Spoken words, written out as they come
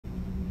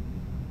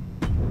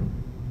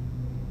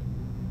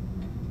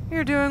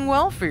You're doing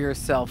well for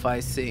yourself, I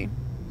see.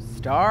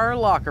 Star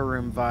locker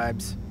room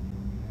vibes.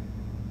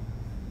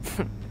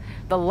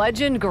 The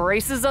legend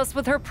graces us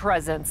with her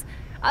presence.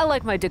 I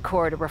like my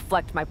decor to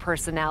reflect my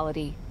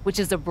personality, which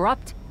is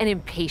abrupt and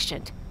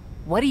impatient.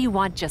 What do you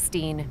want,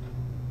 Justine?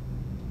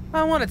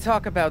 I want to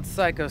talk about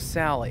Psycho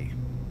Sally.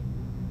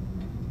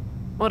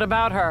 What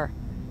about her?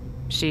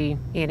 She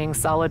eating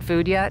solid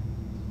food yet?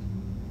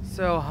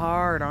 So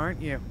hard,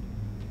 aren't you?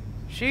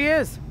 She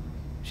is.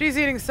 She's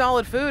eating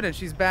solid food and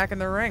she's back in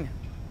the ring.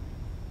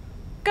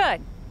 Good.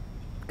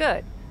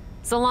 Good.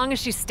 So long as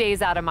she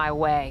stays out of my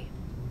way.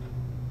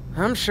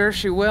 I'm sure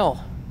she will.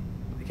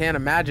 I can't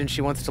imagine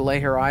she wants to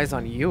lay her eyes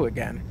on you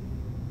again.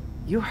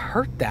 You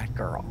hurt that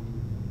girl.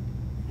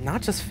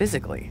 Not just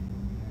physically.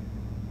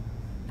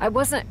 I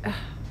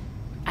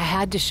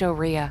had to show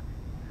Rhea.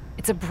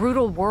 It's a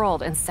brutal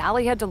world, and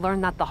Sally had to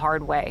learn that the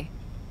hard way.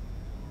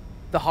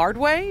 The hard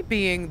way?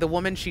 Being the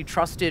woman she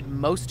trusted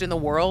most in the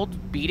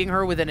world, beating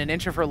her within an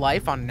inch of her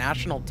life on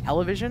national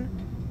television?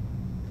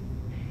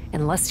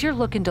 Unless you're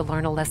looking to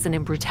learn a lesson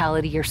in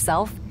brutality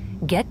yourself,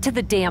 get to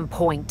the damn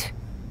point.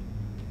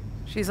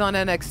 She's on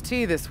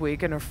NXT this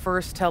week in her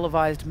first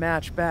televised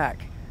match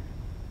back.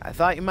 I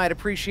thought you might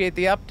appreciate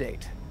the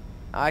update.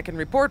 I can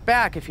report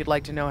back if you'd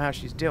like to know how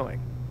she's doing.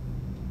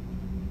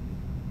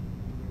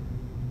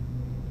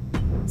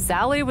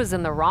 Sally was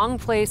in the wrong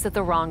place at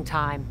the wrong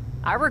time.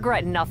 I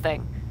regret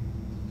nothing.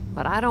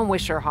 But I don't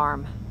wish her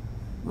harm.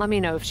 Let me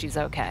know if she's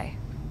okay.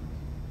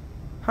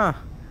 Huh.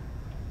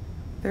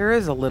 There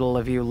is a little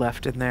of you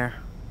left in there.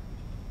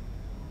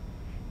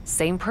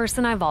 Same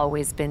person I've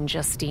always been,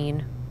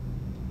 Justine.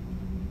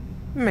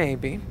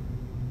 Maybe.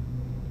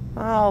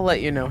 I'll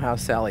let you know how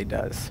Sally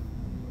does.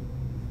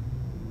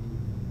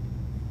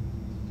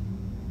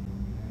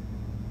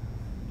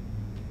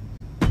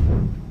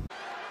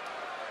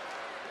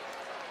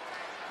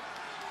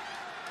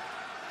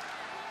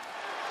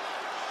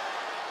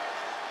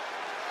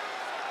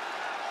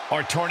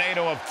 Our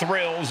tornado of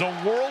thrills, a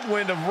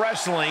whirlwind of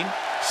wrestling,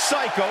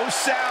 Psycho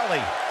Sally.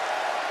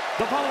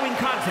 The following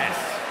contest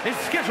is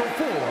scheduled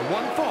for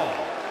one fall.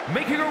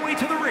 Making her way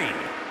to the ring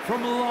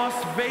from Las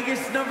Vegas,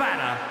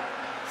 Nevada,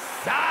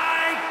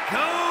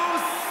 Psycho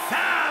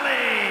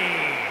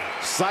Sally.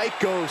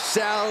 Psycho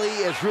Sally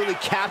is really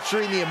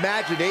capturing the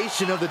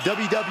imagination of the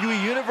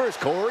WWE Universe,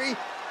 Corey.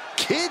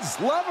 Kids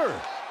love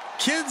her.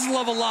 Kids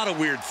love a lot of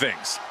weird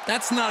things.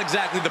 That's not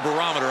exactly the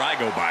barometer I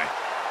go by.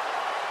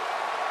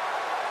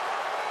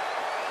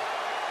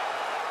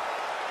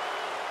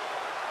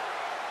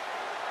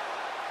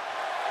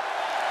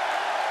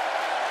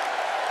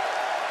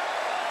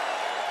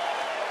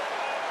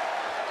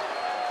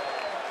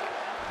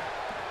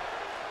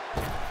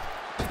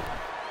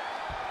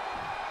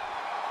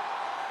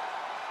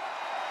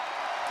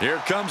 Here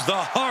comes the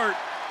heart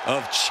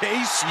of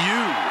Chase U.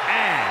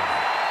 And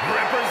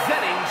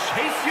representing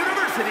Chase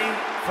University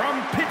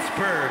from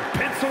Pittsburgh,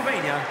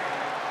 Pennsylvania,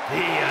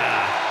 the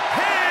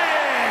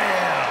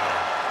Hail.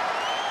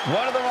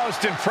 One of the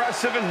most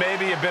impressive and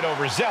maybe a bit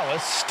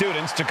overzealous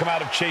students to come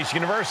out of Chase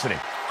University.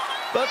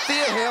 But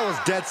Thea Hale is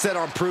dead set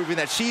on proving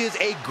that she is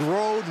a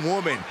grown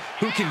woman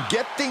who can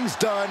get things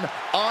done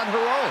on her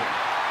own.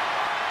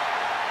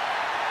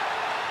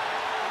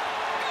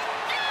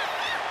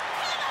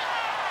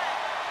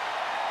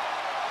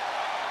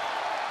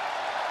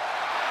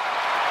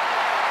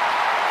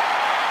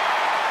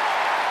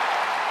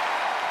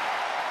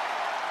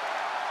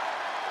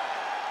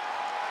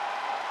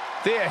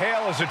 Thea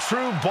Hale is a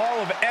true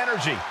ball of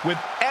energy with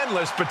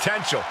endless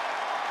potential.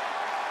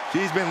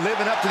 She's been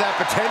living up to that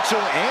potential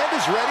and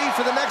is ready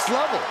for the next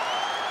level.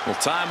 Well,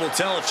 time will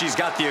tell if she's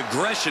got the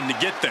aggression to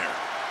get there.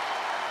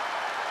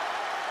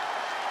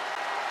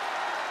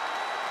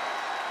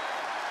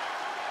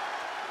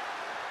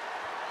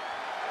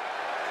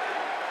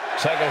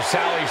 Psycho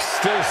Sally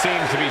still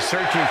seems to be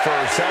searching for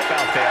herself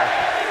out there.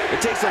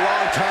 It takes a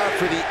long time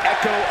for the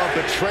echo of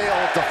betrayal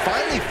to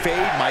finally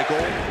fade,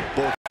 Michael,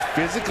 both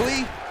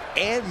physically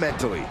and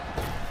mentally.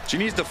 She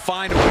needs to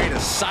find a way to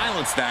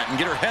silence that and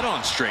get her head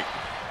on straight.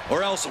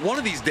 Or else, one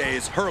of these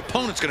days, her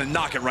opponent's going to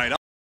knock it right up.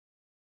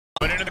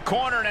 But into the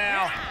corner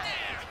now.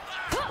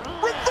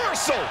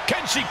 Reversal!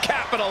 Can she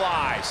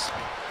capitalize?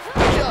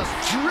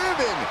 Just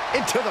driven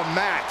into the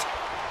mat.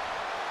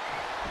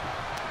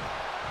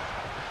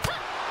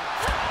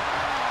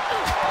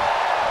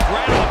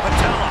 Right on the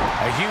patella.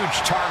 A huge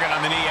target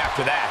on the knee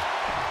after that.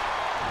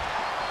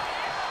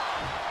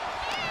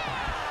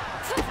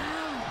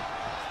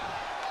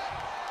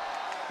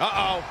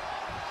 Uh-oh.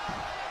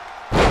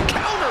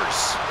 Counters!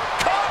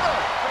 Cover!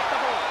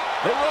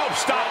 The rope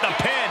stopped the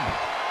pin.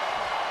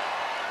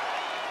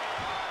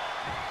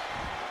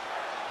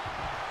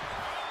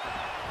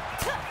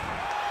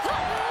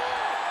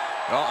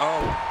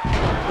 Uh-oh.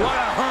 What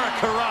a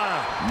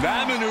hurricanrana.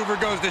 That maneuver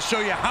goes to show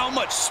you how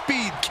much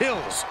speed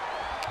kills.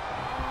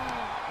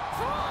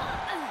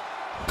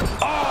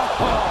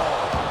 Oh!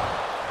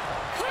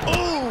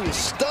 Ooh,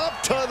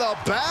 stop to the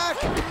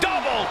back.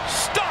 Double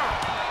stop.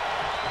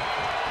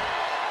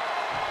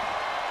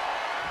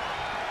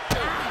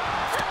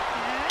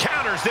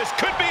 counters. This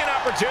could be an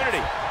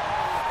opportunity.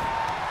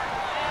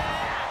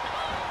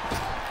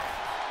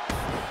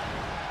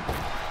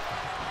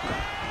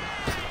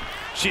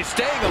 She's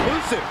staying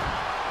elusive.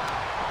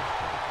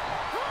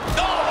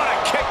 Oh, what a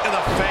kick to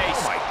the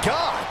face. Oh, my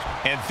God.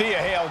 And Thea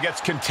Hale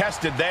gets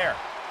contested there.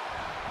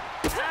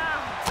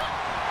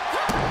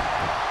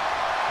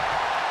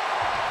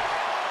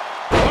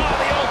 Oh,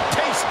 the old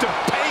taste of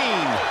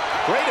pain.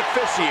 Great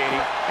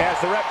officiating as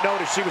the ref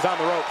noticed she was on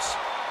the ropes.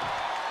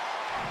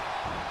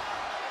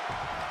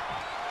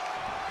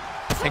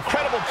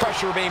 Incredible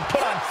pressure being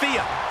put on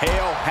Thea.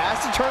 Hale has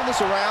to turn this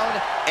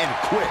around, and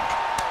quick.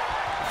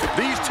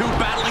 These two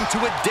battling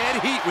to a dead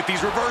heat with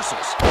these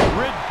reversals.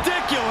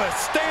 Ridiculous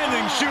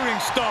standing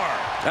shooting star.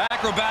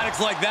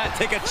 Acrobatics like that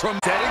take a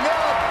tremendous... Setting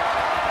up.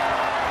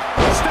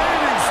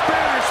 Standing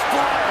Spanish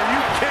fly. Are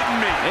you kidding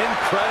me?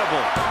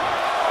 Incredible.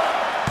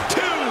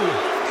 2.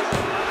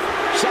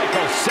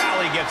 Psycho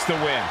Sally gets the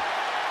win.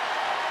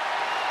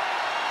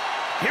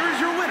 Here is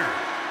your winner,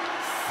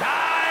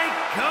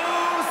 Psycho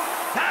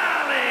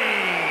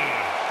Sally.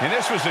 And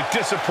this was a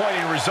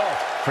disappointing result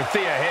for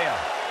Thea Hale.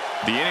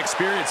 The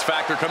inexperience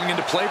factor coming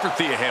into play for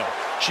Thea Hale.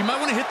 She might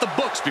want to hit the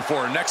books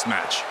before her next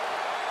match.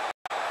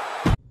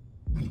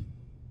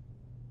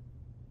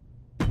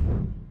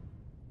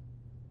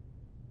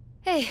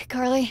 Hey,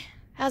 Carly.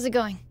 How's it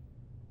going?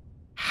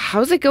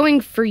 How's it going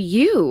for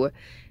you?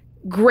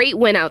 Great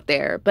win out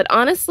there, but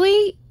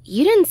honestly,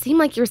 you didn't seem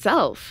like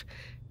yourself.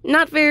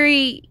 Not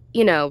very,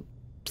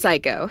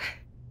 psycho.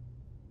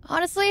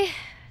 Honestly,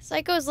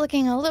 Psycho is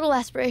looking a little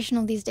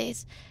aspirational these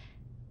days.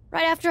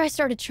 Right after I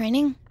started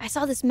training, I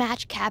saw this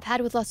match Cap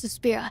had with La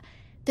Suspira.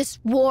 This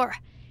war.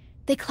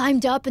 They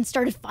climbed up and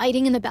started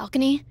fighting in the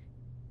balcony.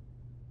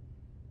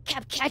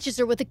 Cap catches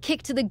her with a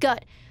kick to the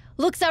gut,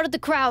 looks out at the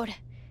crowd,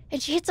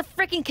 and she hits a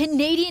freaking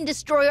Canadian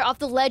destroyer off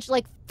the ledge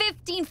like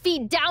 15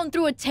 feet down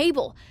through a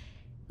table.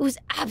 It was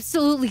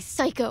absolutely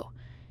psycho.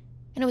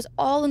 And it was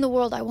all in the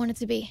world I wanted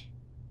to be.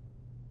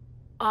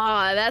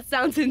 Aw, that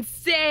sounds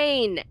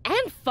insane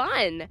and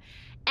fun.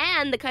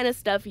 And the kind of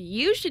stuff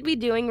you should be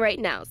doing right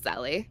now,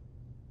 Sally.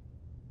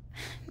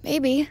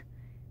 Maybe.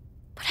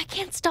 But I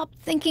can't stop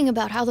thinking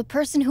about how the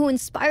person who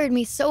inspired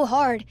me so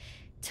hard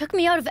took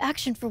me out of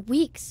action for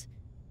weeks.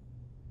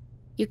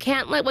 You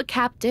can't let what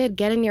Cap did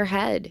get in your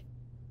head.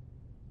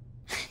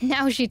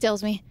 Now she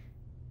tells me.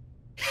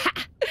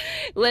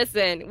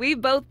 Listen,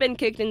 we've both been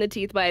kicked in the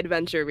teeth by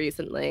adventure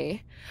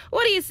recently.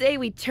 What do you say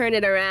we turn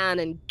it around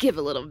and give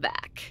a little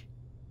back?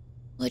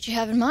 What you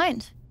have in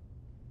mind?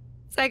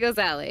 Psycho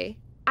Sally,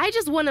 I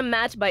just won a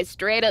match by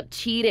straight up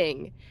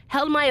cheating.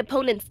 Held my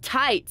opponent's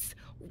tights.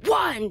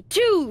 1,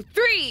 2,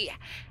 3.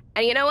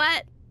 And you know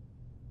what?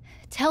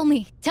 Tell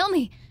me.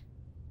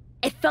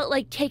 It felt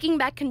like taking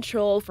back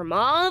control from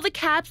all the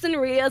Caps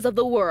and Rias of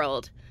the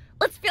world.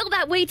 Let's feel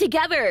that way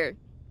together.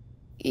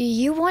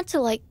 You want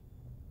to,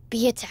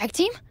 be a tag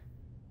team?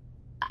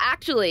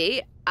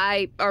 Actually,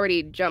 I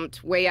already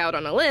jumped way out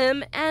on a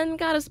limb and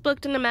got us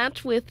booked in a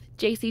match with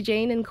JC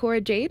Jane and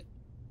Cora Jade.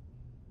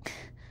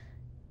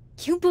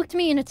 You booked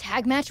me in a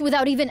tag match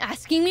without even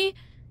asking me?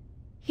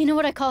 You know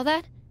what I call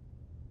that?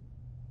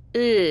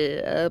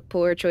 A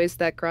poor choice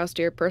that crossed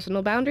your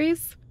personal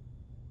boundaries?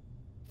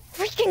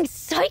 Freaking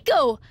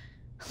psycho!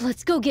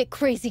 Let's go get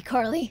crazy,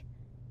 Carly.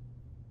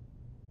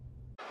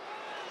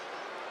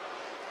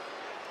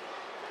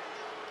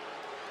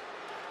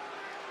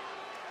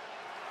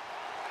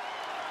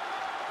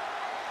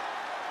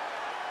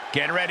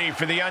 Get ready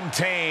for the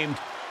untamed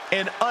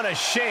and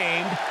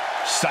unashamed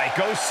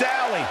Psycho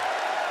Sally.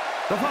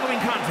 The following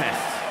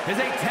contest is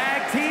a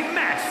tag team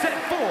match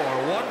set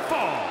for one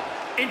fall.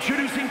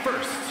 Introducing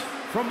first,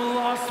 from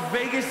Las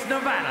Vegas,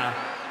 Nevada,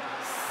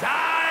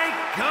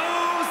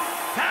 Psycho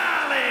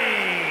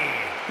Sally.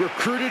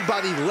 Recruited by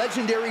the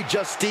legendary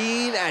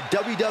Justine at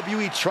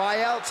WWE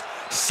tryouts,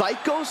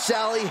 Psycho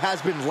Sally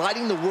has been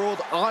lighting the world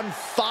on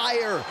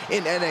fire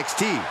in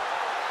NXT.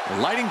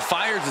 Lighting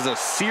fires is a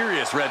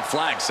serious red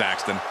flag,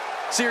 Saxton.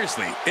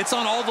 Seriously, it's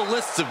on all the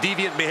lists of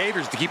deviant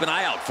behaviors to keep an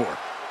eye out for.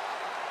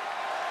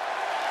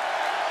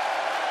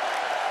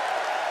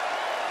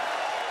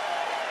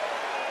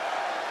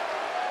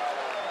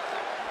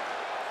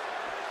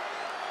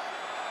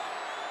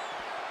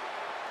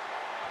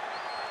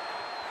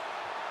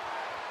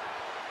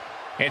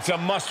 It's a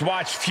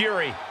must-watch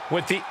fury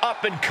with the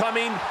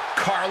up-and-coming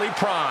Carly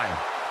Prime.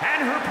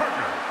 And her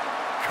partner,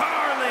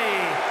 Carly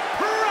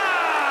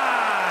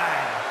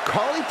Prime.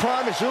 Carly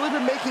Prime has really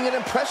been making an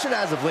impression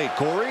as of late,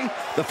 Corey.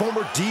 The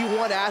former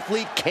D1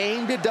 athlete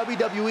came to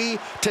WWE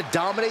to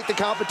dominate the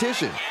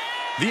competition.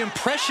 The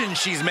impression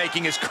she's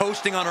making is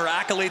coasting on her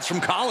accolades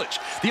from college.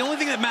 The only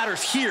thing that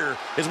matters here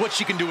is what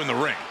she can do in the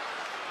ring.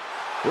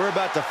 We're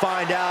about to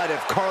find out if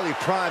Carly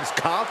Prime's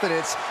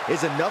confidence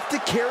is enough to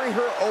carry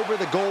her over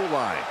the goal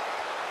line.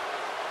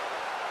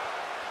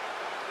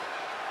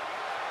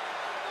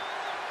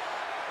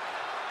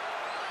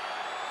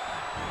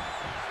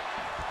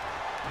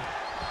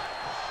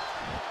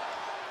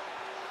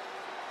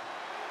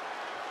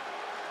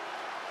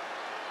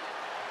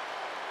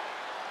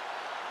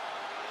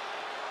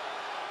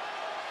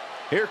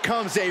 Here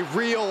comes a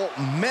real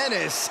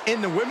menace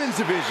in the women's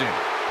division,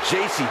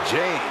 Jacy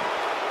Jayne.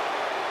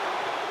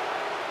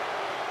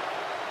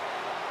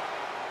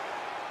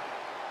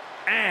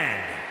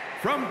 And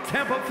from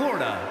Tampa,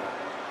 Florida,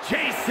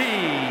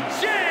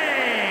 Jacy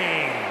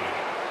Jayne.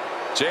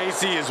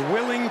 Jacy is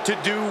willing to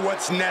do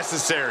what's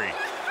necessary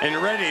and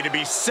ready to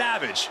be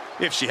savage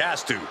if she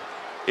has to.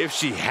 If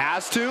she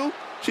has to,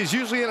 she's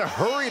usually in a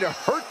hurry to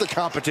hurt the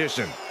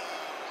competition.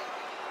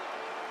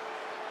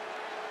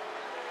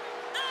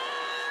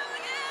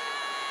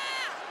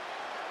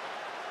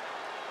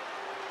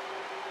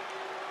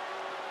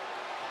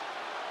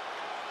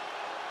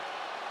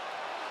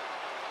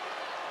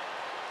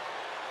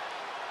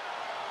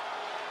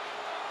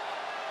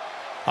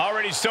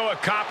 Already so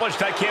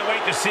accomplished, I can't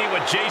wait to see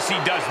what Jacy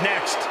does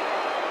next.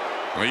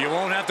 Well, you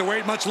won't have to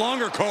wait much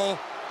longer, Cole.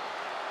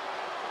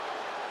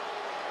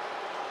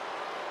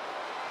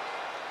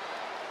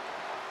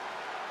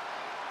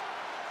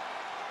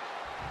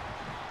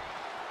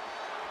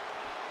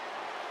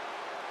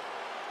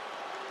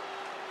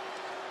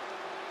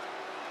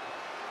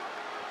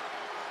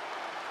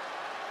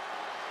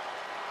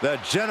 The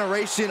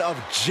generation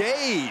of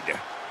Jade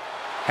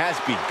has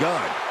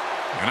begun.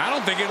 And I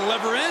don't think it'll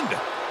ever end.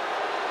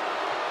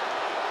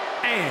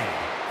 And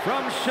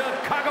from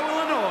Chicago,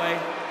 Illinois,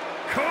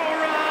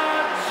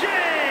 Cora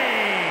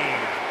Jade.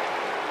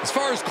 As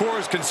far as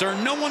Cora's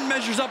concerned, no one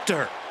measures up to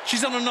her.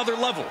 She's on another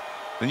level.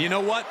 And you know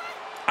what?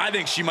 I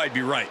think she might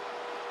be right.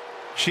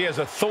 She has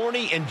a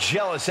thorny and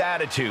jealous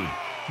attitude.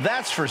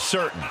 That's for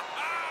certain.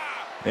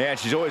 And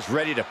she's always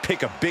ready to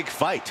pick a big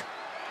fight.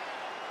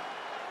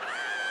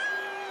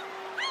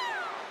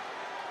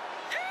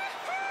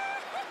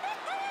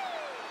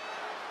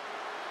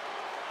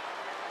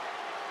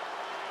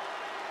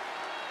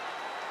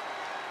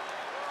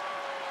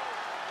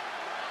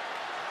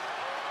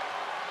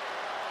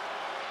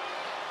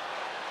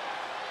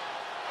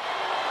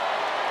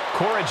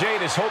 Cora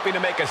Jade is hoping to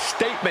make a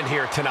statement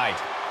here tonight.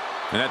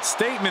 And that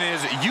statement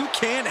is, you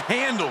can't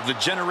handle the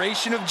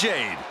generation of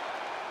Jade.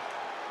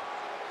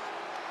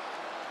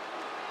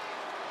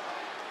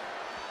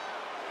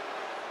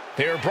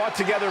 They are brought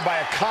together by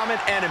a common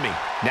enemy.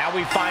 Now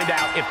we find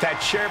out if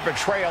that shared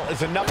betrayal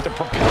is enough to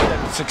propel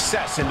them to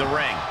success in the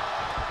ring.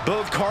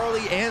 Both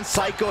Carly and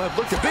Psycho have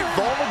looked a bit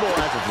vulnerable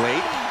as of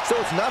late, so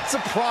it's not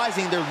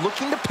surprising they're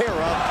looking to pair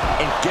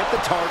up and get the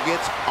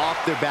targets off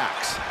their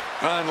backs.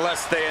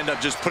 Unless they end up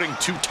just putting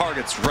two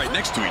targets right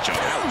next to each other.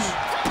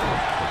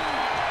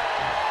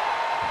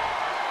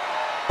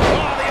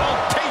 Oh, the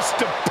old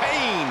taste of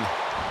pain.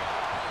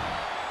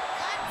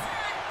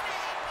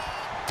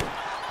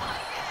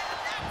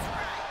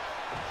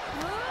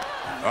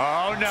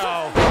 Oh,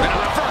 no. And a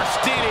reverse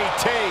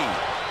DDT.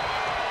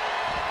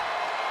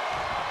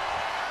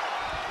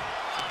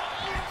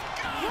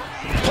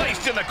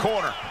 Placed in the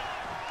corner.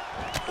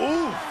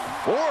 Ooh,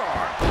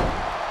 forearm.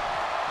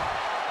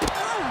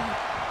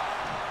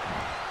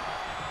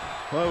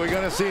 What are we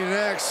going to see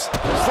next?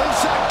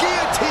 Slingshot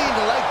guillotine,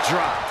 leg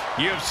drop.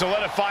 You have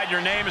solidified your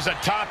name as a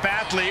top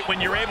athlete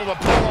when you're able to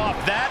pull off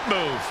that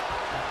move.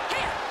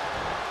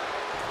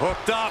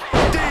 Hooked up,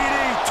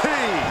 DDT.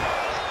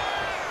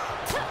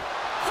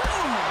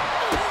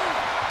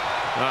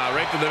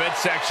 Right to the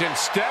midsection,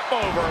 step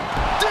over.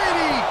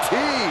 DDT.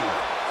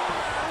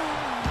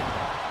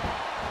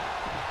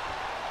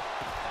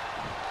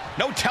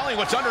 No telling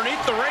what's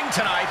underneath the ring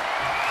tonight.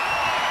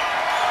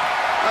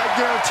 I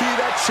guarantee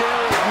that chair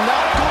is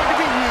not going to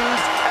be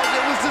used as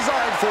it was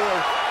designed for.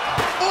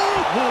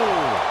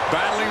 Ooh!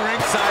 Battling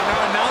ringside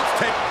now, announced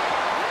take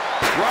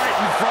Right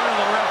in front of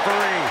the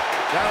referee.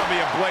 That'll be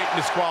a blatant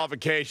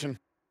disqualification.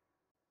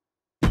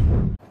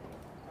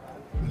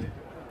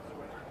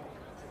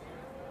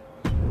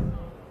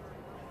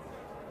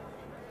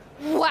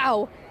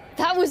 Wow,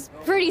 that was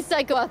pretty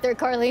psycho out there,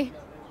 Carly.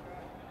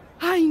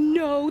 I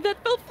know,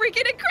 that felt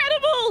freaking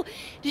incredible!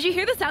 Did you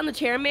hear the sound the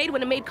chair made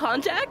when it made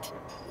contact?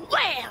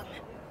 Wham!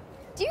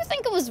 Do you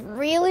think it was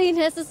really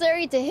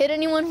necessary to hit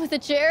anyone with a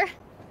chair?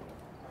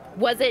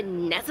 Was it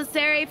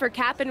necessary for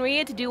Cap and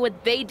Rhea to do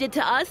what they did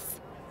to us?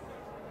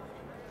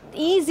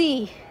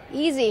 Easy,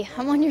 easy,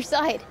 I'm on your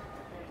side.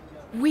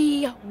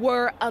 We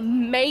were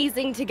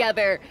amazing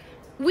together.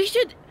 We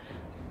should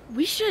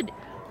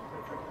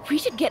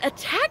get a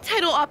tag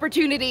title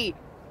opportunity.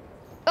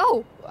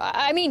 Oh,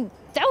 I mean,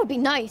 that would be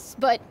nice,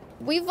 but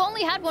we've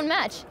only had one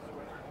match.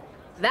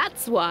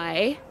 That's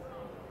why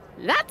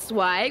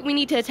we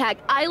need to attack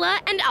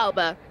Isla and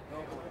Alba.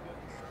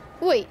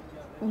 Wait,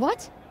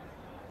 what?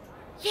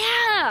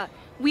 Yeah!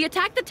 We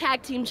attack the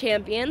tag team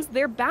champions,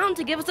 they're bound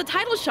to give us a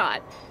title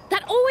shot.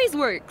 That always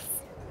works.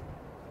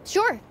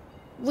 Sure,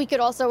 we could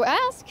also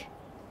ask.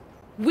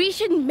 We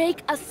should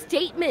make a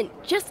statement,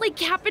 just like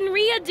Cap and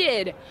Rhea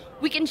did.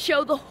 We can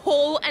show the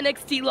whole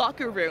NXT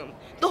locker room,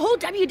 the whole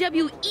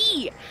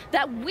WWE,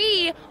 that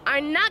we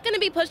are not going to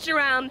be pushed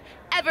around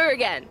ever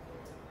again.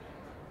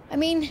 I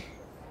mean,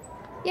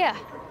 yeah,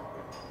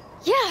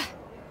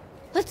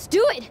 let's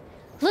do it.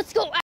 Let's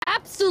go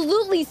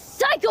absolutely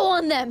psycho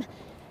on them.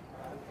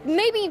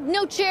 Maybe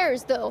no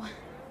chairs, though.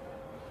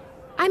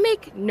 I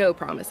make no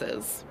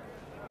promises.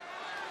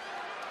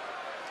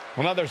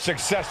 Another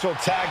successful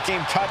tag team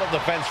title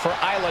defense for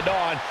Isla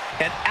Dawn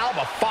and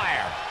Alba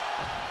Fire.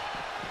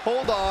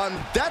 Hold on,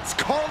 that's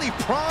Carly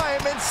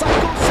Prime and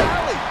Psycho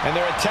Sally. And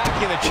they're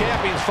attacking the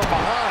champions from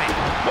behind.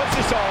 What's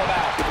this all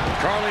about?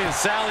 Carly and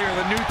Sally are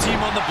the new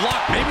team on the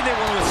block. Maybe they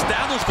want to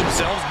establish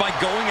themselves by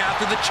going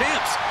after the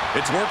champs.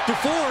 It's worked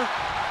before.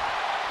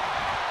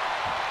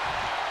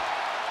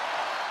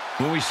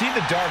 When we see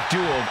the dark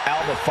duo of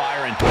Alba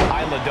Fire and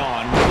Isla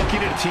Dawn, we're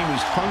looking at a team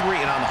who's hungry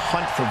and on the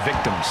hunt for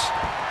victims.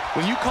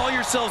 When you call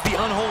yourselves the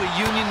Unholy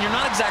Union, you're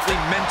not exactly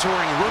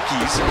mentoring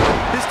rookies.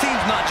 This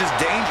team's not just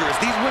dangerous.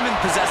 These women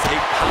possess a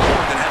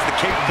power that has the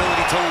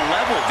capability to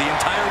level the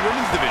entire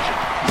women's division.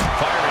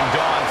 Fire and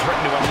Dawn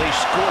threaten to unleash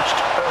scorched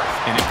earth,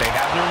 and if they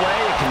have their way,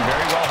 it can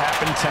very well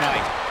happen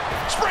tonight.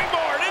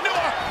 Springboard into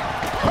a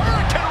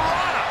Hurricane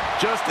Rana!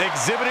 Just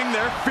exhibiting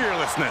their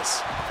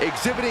fearlessness.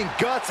 Exhibiting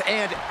guts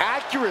and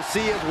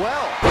accuracy as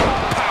well.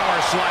 Power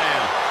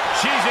slam.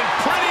 She's in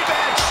pretty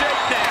bad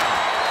shape now.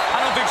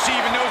 I don't think she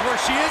even knows where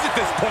she is at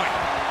this point.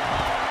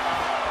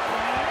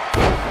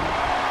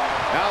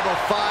 Alba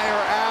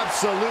Fire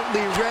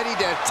absolutely ready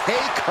to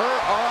take her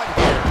on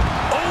here.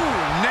 Oh,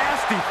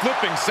 nasty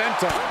flipping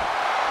senton.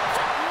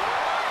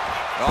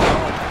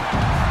 Oh,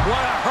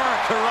 what a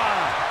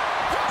hurricane.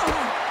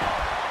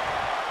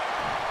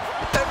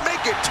 And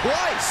make it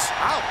twice.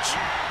 Ouch.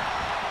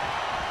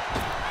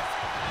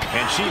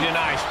 And she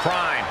denies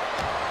Prime.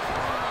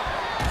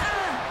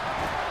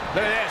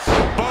 Look at this.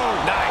 Boom.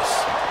 Nice.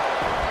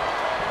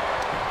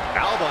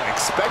 Alba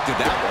expected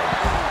that one.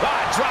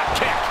 Ah, drop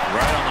kick.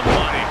 Right on the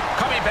money.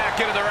 Coming back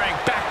into the ring.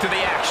 Back to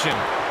the action.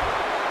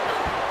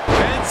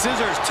 And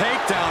scissors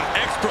takedown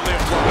expertly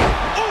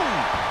applied. Ooh!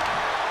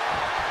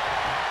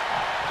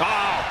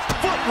 Oh,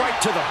 foot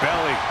right to the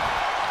belly.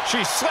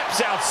 She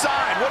slips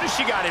outside. What has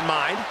she got in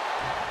mind?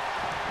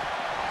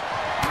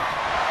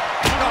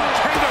 Oh,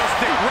 kendo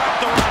stick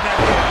wrapped around that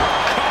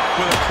head. Caught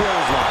with a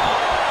clothesline.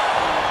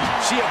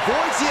 She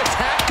avoids the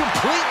attack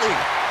completely.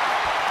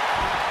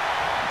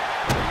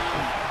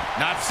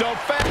 Not so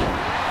fast.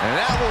 And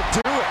that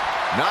will do it.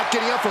 Not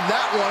getting up from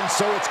that one,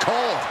 so it's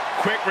called.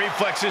 Quick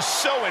reflex is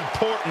so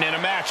important in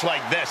a match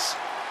like this.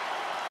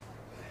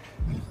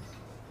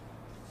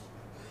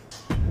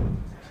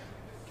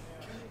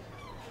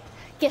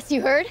 Guess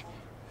you heard?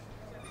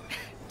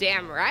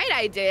 Damn right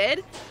I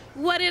did.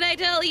 What did I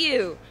tell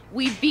you?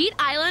 We beat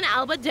Isla and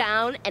Alba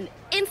down, an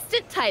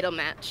instant title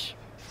match.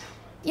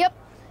 Yep.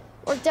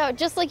 Worked out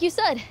just like you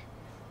said.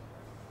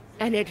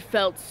 And it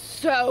felt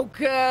so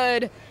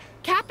good.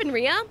 Cap and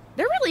Rhea,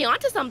 they're really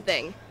onto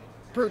something.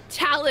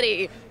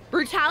 Brutality.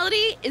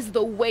 Brutality is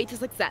the way to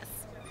success.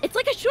 It's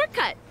like a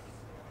shortcut.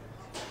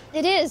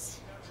 It is.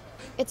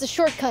 It's a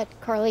shortcut,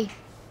 Carly.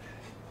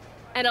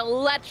 An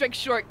electric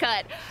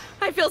shortcut.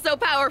 I feel so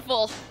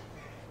powerful.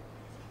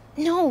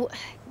 No,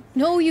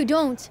 you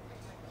don't.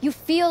 You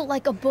feel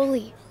like a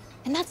bully.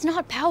 And that's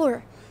not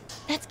power.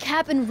 That's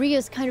Cap and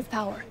Rhea's kind of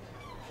power.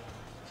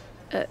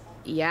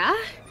 Yeah?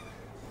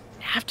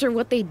 After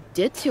what they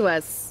did to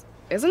us,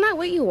 isn't that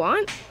what you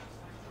want?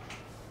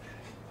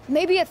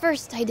 Maybe at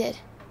first I did.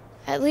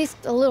 At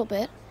least a little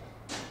bit.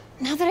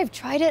 Now that I've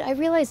tried it, I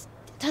realize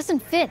it doesn't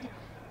fit.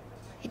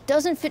 It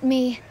doesn't fit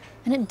me,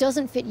 and it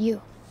doesn't fit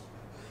you.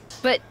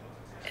 But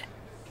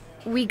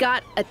we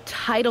got a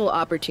title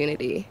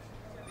opportunity.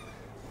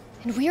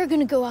 And we are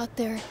gonna go out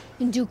there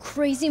and do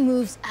crazy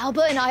moves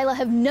Alba and Isla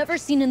have never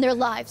seen in their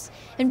lives,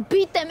 and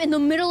beat them in the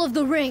middle of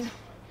the ring.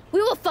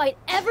 We will fight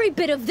every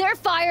bit of their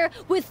fire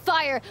with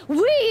fire.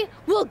 We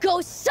will go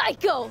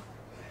psycho!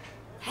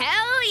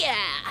 Hell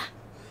yeah!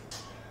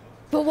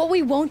 But what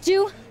we won't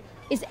do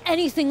is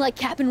anything like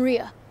Cap and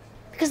Rhea.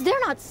 Because they're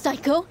not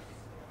psycho.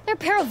 They're a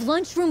pair of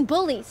lunchroom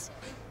bullies.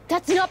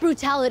 That's not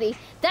brutality.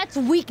 That's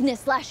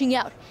weakness lashing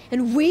out.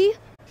 And we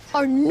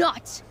are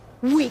not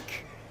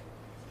weak.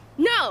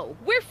 No,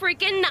 we're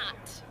freaking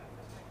not.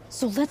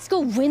 So let's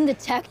go win the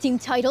tag team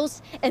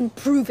titles and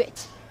prove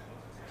it.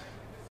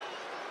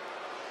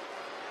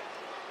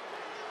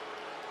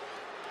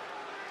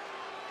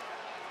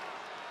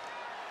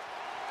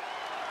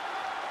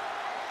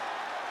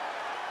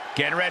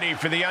 Get ready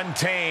for the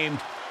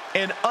untamed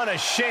and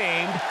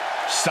unashamed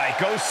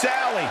Psycho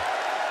Sally.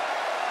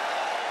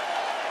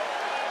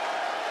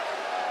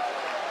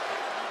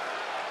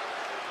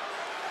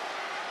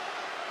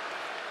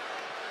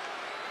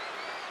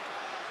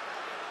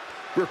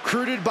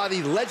 Recruited by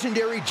the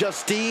legendary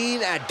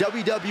Justine at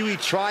WWE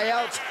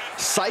tryouts,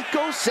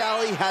 Psycho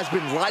Sally has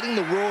been lighting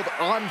the world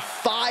on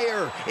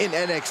fire in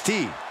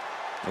NXT.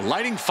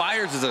 Lighting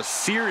fires is a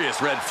serious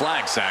red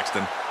flag,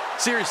 Saxton.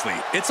 Seriously,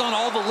 it's on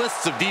all the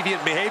lists of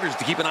deviant behaviors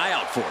to keep an eye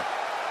out for.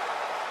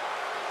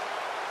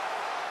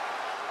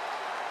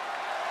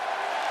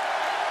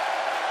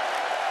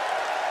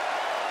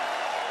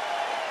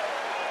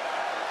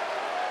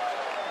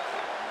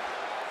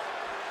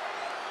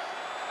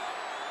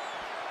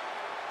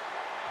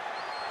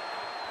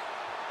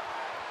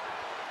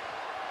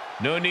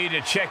 No need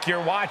to check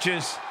your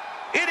watches.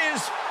 It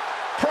is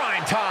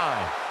prime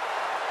time.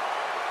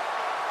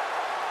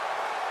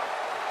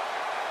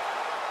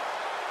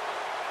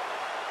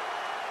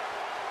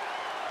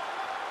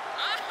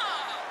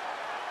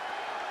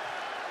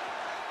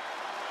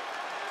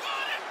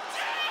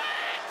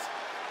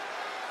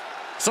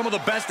 Some of the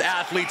best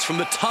athletes from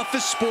the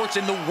toughest sports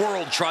in the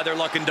world try their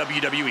luck in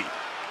WWE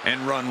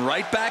and run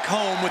right back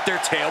home with their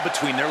tail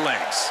between their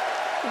legs.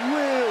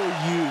 Will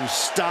you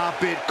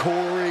stop it,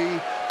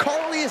 Corey?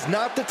 Carly is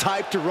not the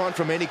type to run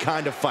from any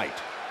kind of fight.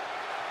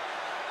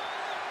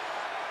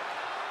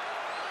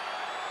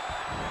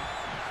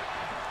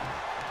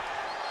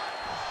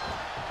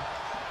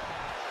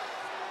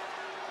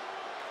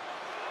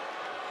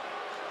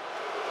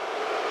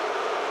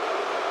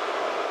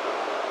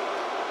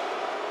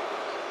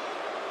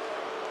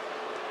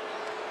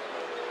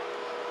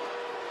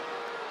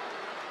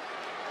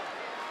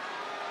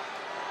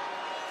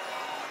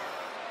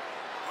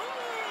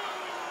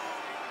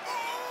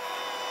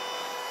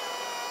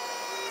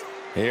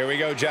 Here we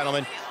go,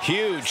 gentlemen.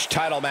 Huge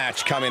title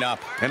match coming up.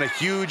 And a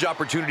huge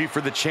opportunity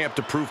for the champ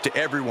to prove to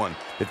everyone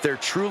that there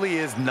truly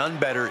is none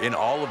better in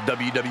all of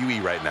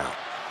WWE right now.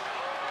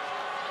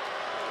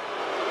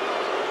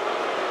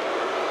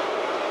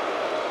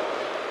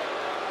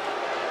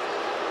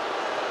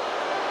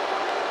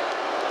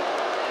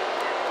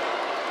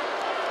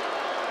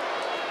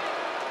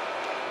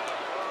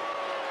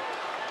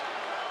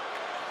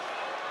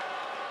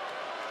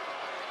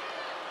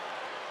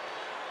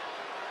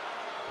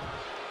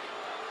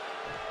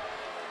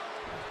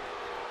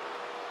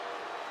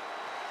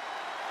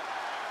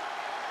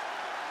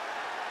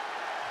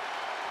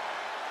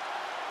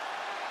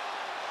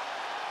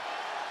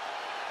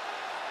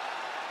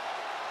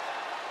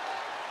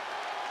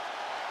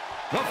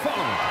 The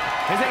following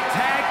is a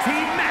tag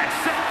team match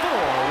set for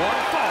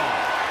one fall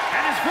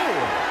and is for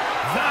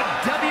the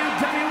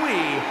WWE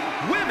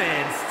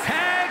Women's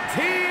Tag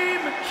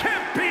Team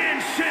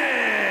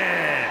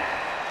Championship.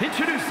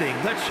 Introducing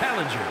the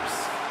challengers,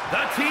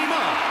 the team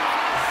of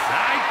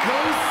Psycho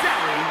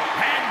Sally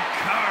and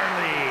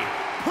Carly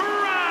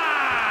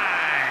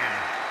Prime.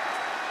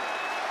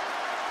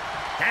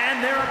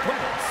 And their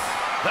opponents,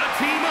 the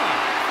team of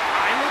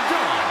Isla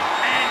Dawn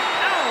and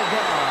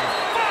Alba.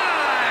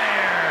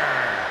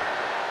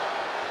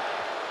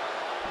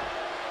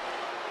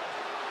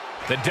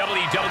 The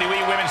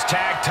WWE Women's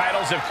Tag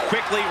titles have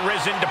quickly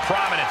risen to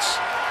prominence.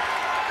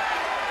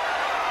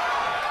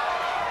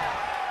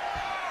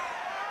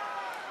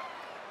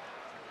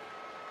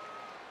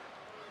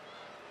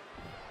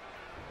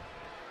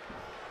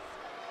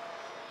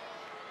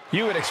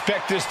 You would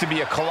expect this to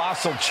be a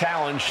colossal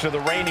challenge to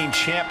the reigning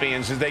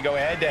champions as they go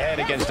head-to-head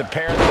against a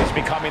pair that is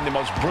becoming the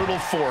most brutal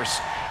force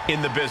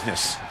in the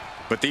business.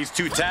 But these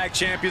two tag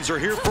champions are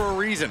here for a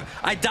reason.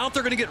 I doubt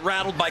they're going to get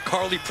rattled by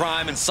Carly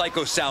Prime and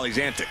Psycho Sally's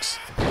antics.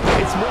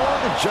 It's more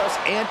than just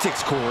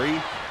antics,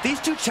 Corey. These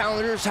two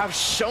challengers have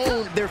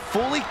shown they're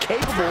fully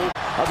capable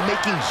of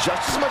making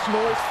just as much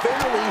noise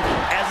fairly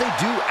as they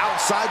do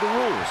outside the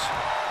rules.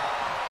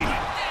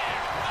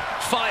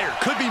 Fire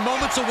could be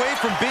moments away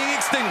from being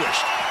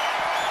extinguished.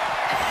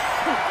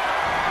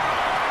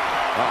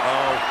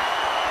 Uh-oh.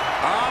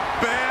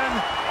 Up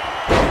and...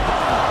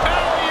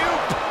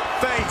 alley-oop!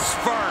 Face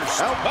first.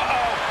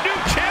 Uh-oh. New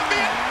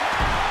champion!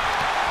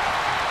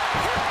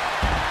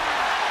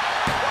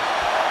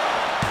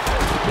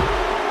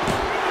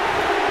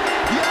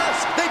 Yes,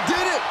 they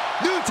did it!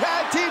 New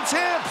tag team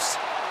champs!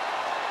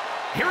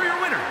 Here are your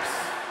winners,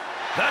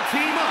 the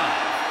team of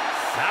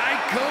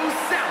Psycho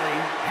Sally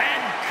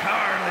and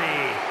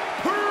Carly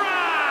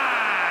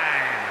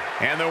Prime.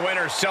 And the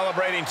winners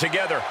celebrating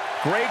together.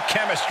 Great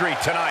chemistry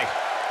tonight.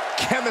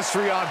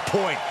 Chemistry on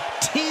point.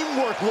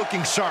 Teamwork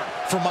looking sharp.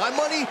 For my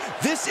money,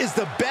 this is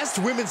the best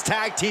women's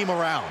tag team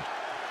around.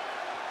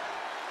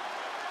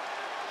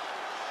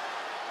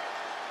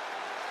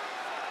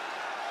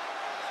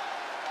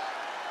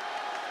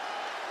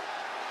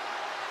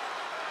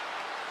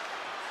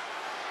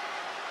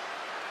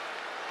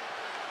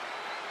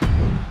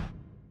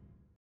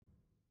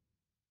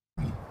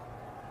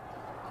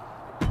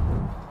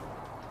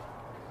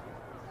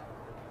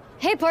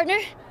 Hey, partner.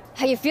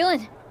 How you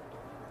feeling?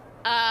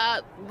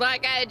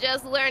 Like I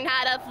just learned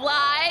how to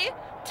fly?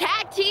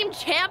 Tag team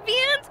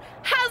champions?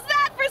 How's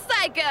that for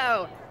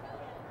Psycho?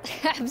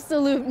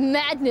 Absolute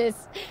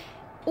madness.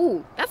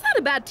 Ooh, that's not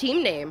a bad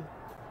team name.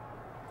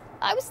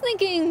 I was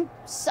thinking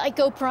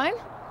Psycho Prime.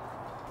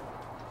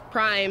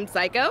 Prime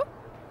Psycho?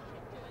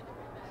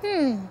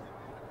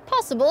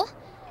 Possible.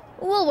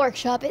 We'll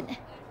workshop it.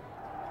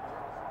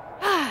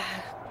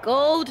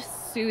 Gold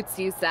suits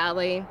you,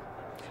 Sally.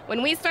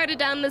 When we started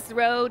down this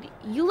road,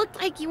 you looked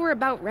like you were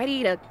about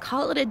ready to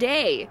call it a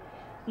day.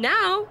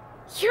 Now,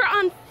 you're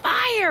on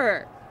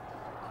fire!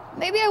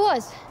 Maybe I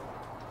was.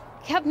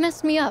 Cap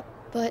messed me up,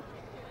 but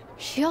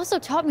she also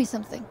taught me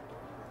something.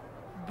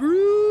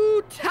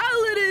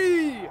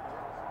 Brutality!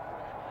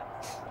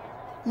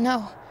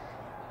 No.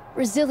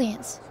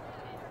 Resilience.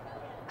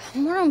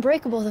 I'm more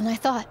unbreakable than I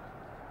thought.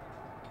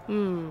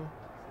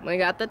 We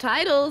got the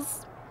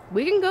titles.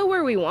 We can go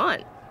where we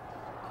want.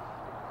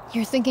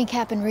 You're thinking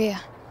Cap and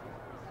Rhea.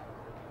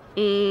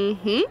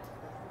 Mm-hmm.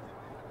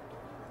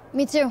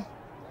 Me too.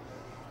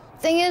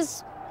 Thing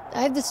is,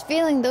 I have this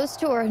feeling those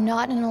two are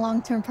not in a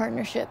long-term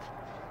partnership.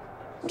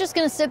 I'm just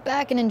gonna sit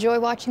back and enjoy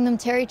watching them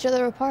tear each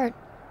other apart.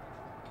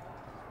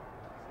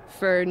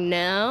 For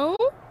now?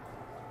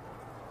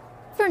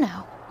 For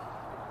now.